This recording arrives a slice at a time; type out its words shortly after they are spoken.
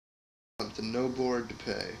month and no board to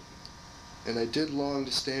pay, and I did long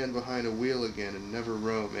to stand behind a wheel again and never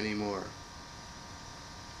roam any more.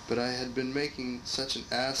 But I had been making such an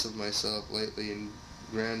ass of myself lately in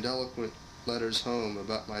grandiloquent letters home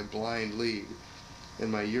about my blind lead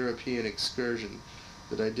and my European excursion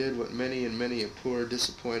that I did what many and many a poor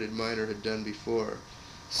disappointed miner had done before,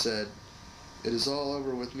 said, "It is all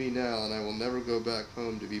over with me now, and I will never go back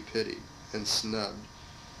home to be pitied," and snubbed.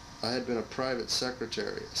 I had been a private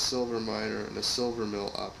secretary, a silver miner, and a silver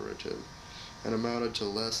mill operative, and amounted to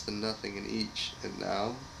less than nothing in each, and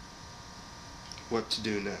now? What to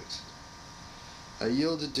do next? I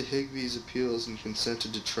yielded to Higby's appeals and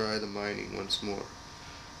consented to try the mining once more.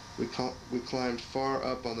 We climbed far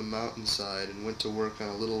up on the mountainside and went to work on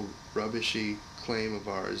a little rubbishy claim of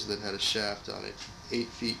ours that had a shaft on it, 8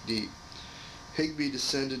 feet deep. Higby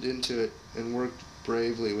descended into it and worked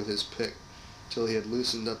bravely with his pick till he had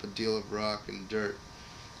loosened up a deal of rock and dirt,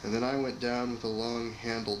 and then I went down with a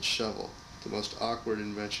long-handled shovel, the most awkward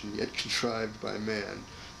invention yet contrived by man,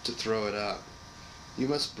 to throw it out. You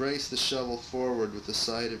must brace the shovel forward with the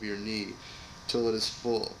side of your knee till it is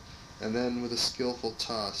full, and then with a skillful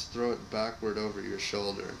toss throw it backward over your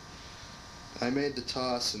shoulder. I made the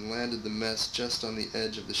toss and landed the mess just on the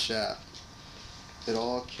edge of the shaft. It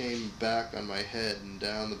all came back on my head and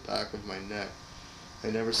down the back of my neck.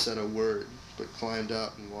 I never said a word, but climbed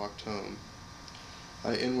out and walked home.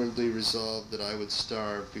 I inwardly resolved that I would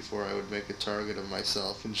starve before I would make a target of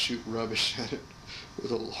myself and shoot rubbish at it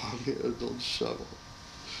with a long-handled shovel.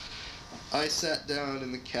 I sat down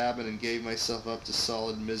in the cabin and gave myself up to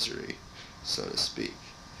solid misery, so to speak.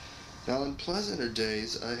 Now in pleasanter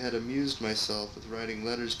days I had amused myself with writing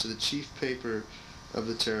letters to the chief paper of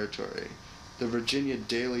the territory, the Virginia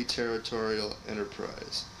Daily Territorial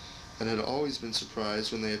Enterprise, and had always been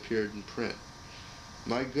surprised when they appeared in print.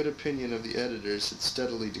 My good opinion of the editors had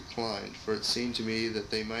steadily declined, for it seemed to me that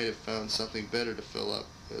they might have found something better to fill up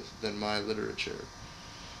with than my literature.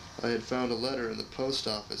 I had found a letter in the post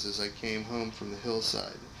office as I came home from the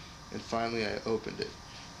hillside, and finally I opened it.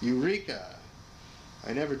 Eureka!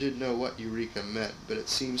 I never did know what Eureka meant, but it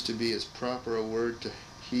seems to be as proper a word to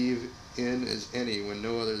heave in as any when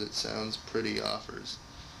no other that sounds pretty offers.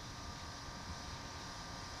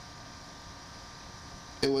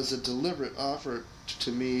 It was a deliberate offer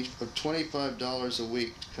to me of $25 a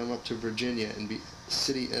week to come up to Virginia and be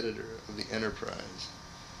city editor of the Enterprise.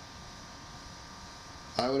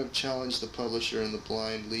 I would have challenged the publisher in the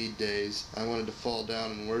blind lead days. I wanted to fall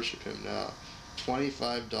down and worship him now.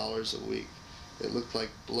 $25 a week. It looked like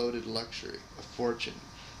bloated luxury, a fortune,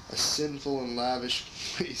 a sinful and lavish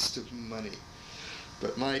waste of money.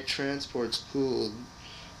 But my transports cooled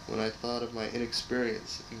when I thought of my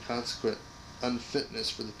inexperience and consequent unfitness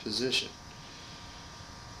for the position.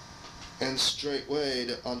 And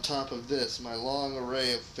straightway, on top of this, my long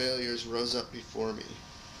array of failures rose up before me.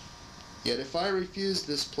 Yet if I refused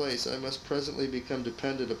this place, I must presently become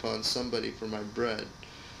dependent upon somebody for my bread,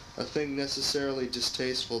 a thing necessarily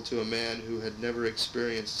distasteful to a man who had never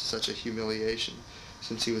experienced such a humiliation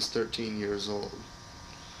since he was 13 years old.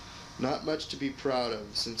 Not much to be proud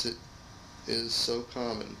of, since it is so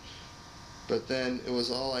common, but then it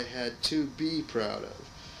was all I had to be proud of,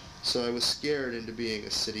 so I was scared into being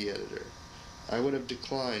a city editor. I would have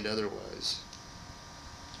declined otherwise.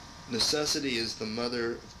 Necessity is the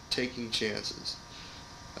mother of taking chances.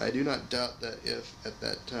 I do not doubt that if, at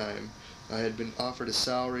that time, I had been offered a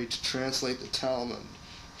salary to translate the Talmud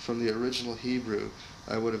from the original Hebrew,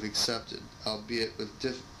 I would have accepted, albeit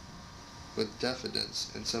with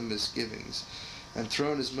diffidence and some misgivings, and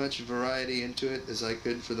thrown as much variety into it as I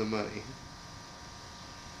could for the money.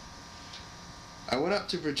 I went up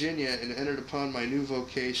to Virginia and entered upon my new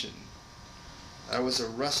vocation. I was a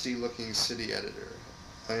rusty-looking city editor,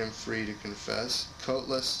 I am free to confess,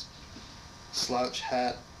 coatless, slouch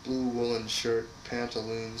hat, blue woolen shirt,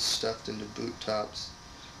 pantaloons stuffed into boot tops,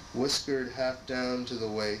 whiskered half down to the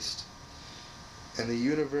waist, and the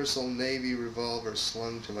universal navy revolver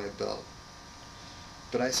slung to my belt.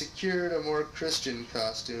 But I secured a more Christian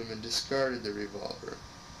costume and discarded the revolver.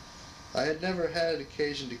 I had never had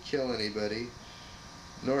occasion to kill anybody,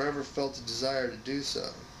 nor ever felt a desire to do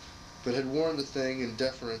so, but had worn the thing in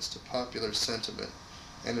deference to popular sentiment,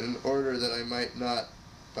 and in order that I might not,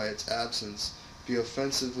 by its absence, be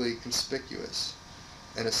offensively conspicuous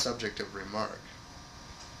and a subject of remark.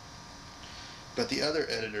 But the other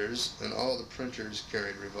editors and all the printers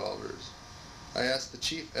carried revolvers. I asked the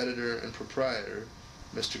chief editor and proprietor,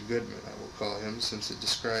 Mr. Goodman I will call him, since it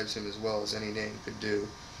describes him as well as any name could do,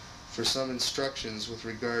 for some instructions with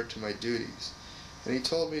regard to my duties, and he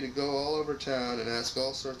told me to go all over town and ask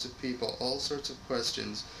all sorts of people all sorts of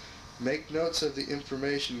questions Make notes of the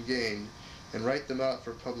information gained and write them out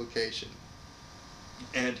for publication.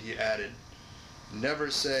 And he added, never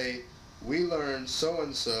say, we learned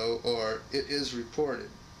so-and-so, or it is reported,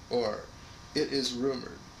 or it is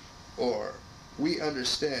rumored, or we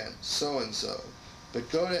understand so-and-so, but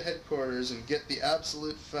go to headquarters and get the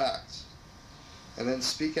absolute facts, and then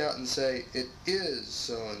speak out and say, it is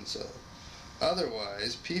so-and-so.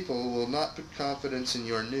 Otherwise, people will not put confidence in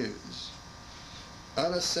your news.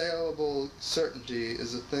 Unassailable certainty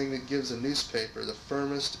is the thing that gives a newspaper the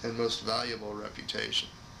firmest and most valuable reputation.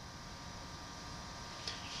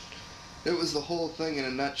 It was the whole thing in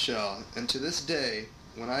a nutshell, and to this day,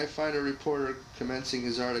 when I find a reporter commencing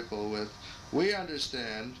his article with, we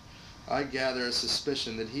understand, I gather a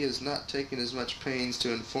suspicion that he has not taken as much pains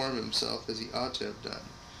to inform himself as he ought to have done.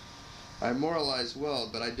 I moralize well,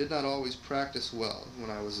 but I did not always practice well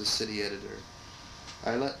when I was a city editor.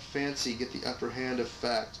 I let fancy get the upper hand of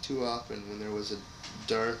fact too often when there was a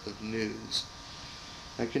dearth of news.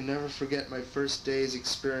 I can never forget my first day's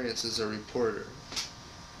experience as a reporter.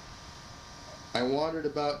 I wandered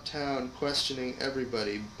about town questioning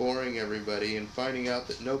everybody, boring everybody, and finding out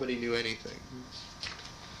that nobody knew anything.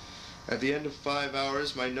 At the end of 5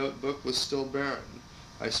 hours, my notebook was still barren.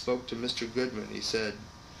 I spoke to Mr. Goodman. He said,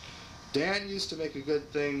 Dan used to make a good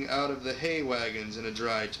thing out of the hay wagons in a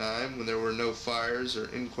dry time when there were no fires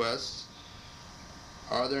or inquests.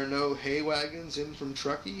 Are there no hay wagons in from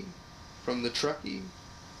the Truckee?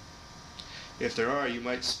 If there are, you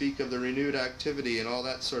might speak of the renewed activity and all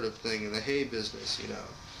that sort of thing in the hay business, you know.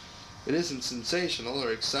 It isn't sensational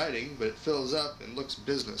or exciting, but it fills up and looks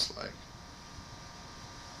businesslike.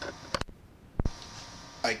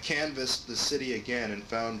 I canvassed the city again and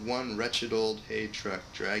found one wretched old hay truck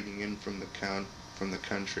dragging in from the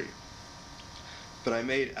country. But I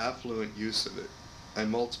made affluent use of it. I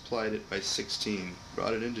multiplied it by 16,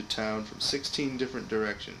 brought it into town from 16 different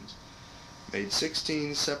directions, made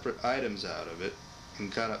 16 separate items out of it,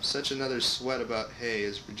 and got up such another sweat about hay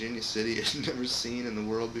as Virginia City had never seen in the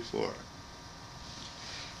world before.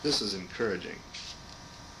 This is encouraging.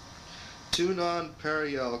 2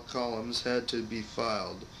 non-parallel columns had to be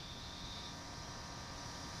filled,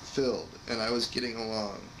 and I was getting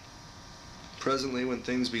along. Presently, when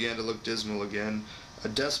things began to look dismal again, a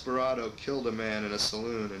desperado killed a man in a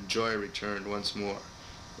saloon, and joy returned once more.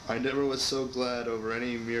 I never was so glad over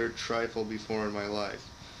any mere trifle before in my life.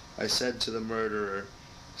 I said to the murderer,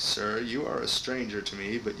 Sir, you are a stranger to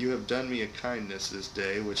me, but you have done me a kindness this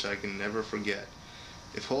day which I can never forget.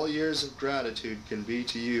 If whole years of gratitude can be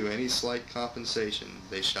to you any slight compensation,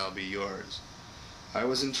 they shall be yours. I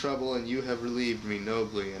was in trouble, and you have relieved me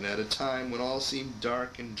nobly, and at a time when all seemed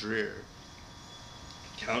dark and drear.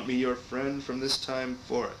 Count me your friend from this time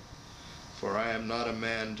forth, for I am not a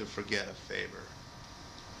man to forget a favor.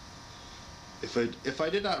 If I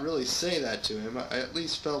did not really say that to him, I at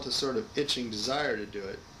least felt a sort of itching desire to do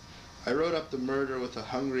it. I wrote up the murder with a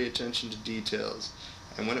hungry attention to details,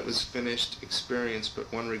 and when it was finished, experienced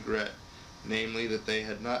but one regret, namely that they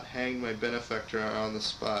had not hanged my benefactor on the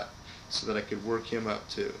spot, so that I could work him up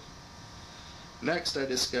too. Next, I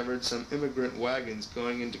discovered some immigrant wagons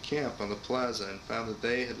going into camp on the plaza, and found that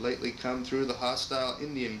they had lately come through the hostile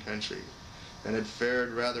Indian country, and had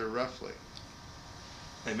fared rather roughly.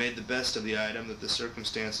 I made the best of the item that the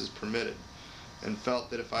circumstances permitted, and felt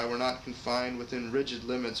that if I were not confined within rigid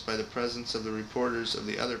limits by the presence of the reporters of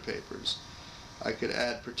the other papers, I could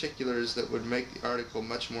add particulars that would make the article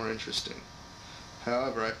much more interesting.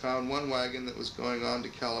 However, I found one wagon that was going on to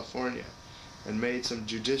California, and made some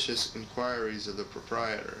judicious inquiries of the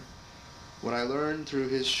proprietor. When I learned through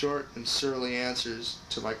his short and surly answers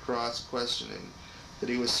to my cross-questioning that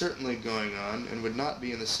he was certainly going on, and would not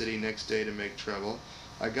be in the city next day to make trouble,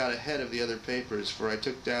 I got ahead of the other papers, for I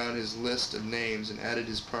took down his list of names and added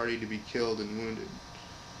his party to be killed and wounded.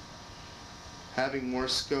 Having more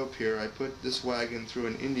scope here, I put this wagon through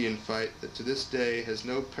an Indian fight that to this day has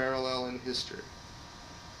no parallel in history.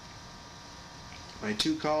 My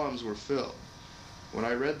 2 columns were filled. When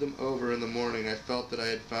I read them over in the morning, I felt that I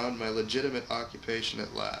had found my legitimate occupation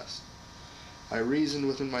at last. I reasoned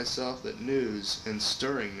within myself that news, and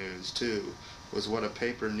stirring news, too, was what a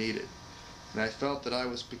paper needed, and I felt that I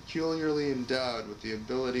was peculiarly endowed with the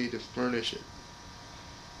ability to furnish it.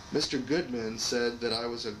 Mr. Goodman said that I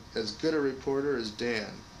was as good a reporter as Dan.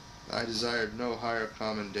 I desired no higher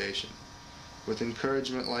commendation. With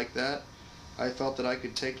encouragement like that, I felt that I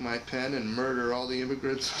could take my pen and murder all the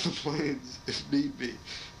immigrants on the plains if need be,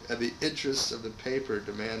 and the interests of the paper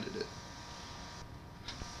demanded it.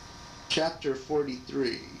 Chapter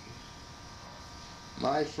 43.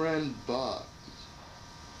 My friend Bob.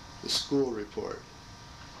 The school report.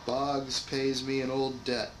 Boggs pays me an old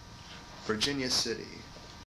debt. Virginia City.